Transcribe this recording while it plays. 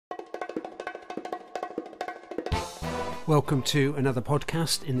Welcome to another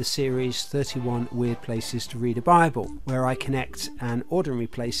podcast in the series 31 Weird Places to Read a Bible, where I connect an ordinary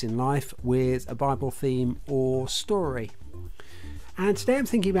place in life with a Bible theme or story. And today I'm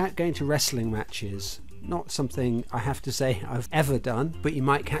thinking about going to wrestling matches. Not something I have to say I've ever done, but you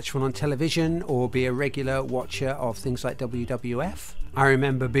might catch one on television or be a regular watcher of things like WWF. I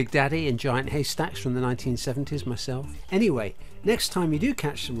remember Big Daddy and Giant Haystacks from the 1970s myself. Anyway, next time you do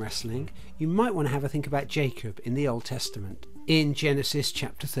catch some wrestling, you might want to have a think about Jacob in the Old Testament. In Genesis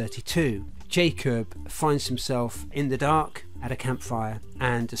chapter 32, Jacob finds himself in the dark at a campfire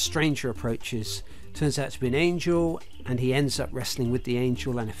and a stranger approaches. Turns out to be an angel, and he ends up wrestling with the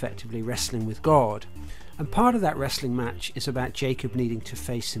angel and effectively wrestling with God. And part of that wrestling match is about Jacob needing to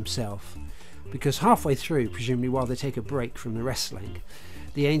face himself. Because halfway through, presumably while they take a break from the wrestling,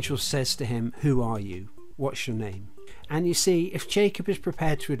 the angel says to him, "Who are you? What's your name?" And you see, if Jacob is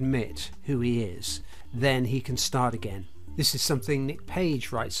prepared to admit who he is, then he can start again. This is something Nick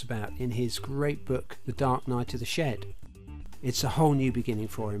Page writes about in his great book, The Dark Night of the Shed. It's a whole new beginning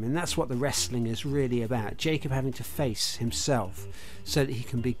for him, and that's what the wrestling is really about. Jacob having to face himself so that he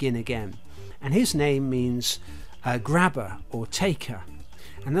can begin again. And his name means grabber or taker,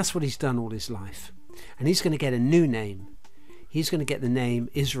 and that's what he's done all his life. And he's going to get a new name. He's going to get the name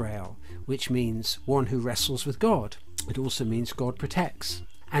Israel, which means one who wrestles with God. It also means God protects.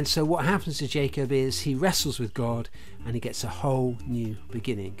 And so what happens to Jacob is he wrestles with God and he gets a whole new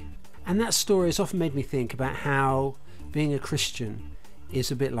beginning. And that story has often made me think about how being a Christian is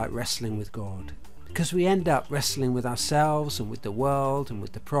a bit like wrestling with God. Because we end up wrestling with ourselves and with the world and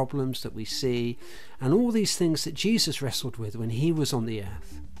with the problems that we see and all these things that Jesus wrestled with when he was on the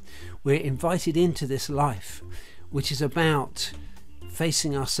earth. We're invited into this life, which is about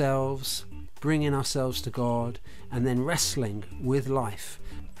facing ourselves, bringing ourselves to God, and then wrestling with life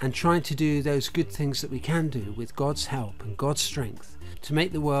and trying to do those good things that we can do with God's help and God's strength to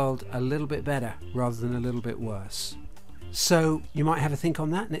make the world a little bit better rather than a little bit worse. So you might have a think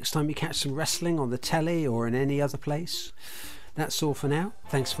on that next time you catch some wrestling on the telly or in any other place. That's all for now.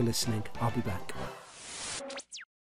 Thanks for listening. I'll be back.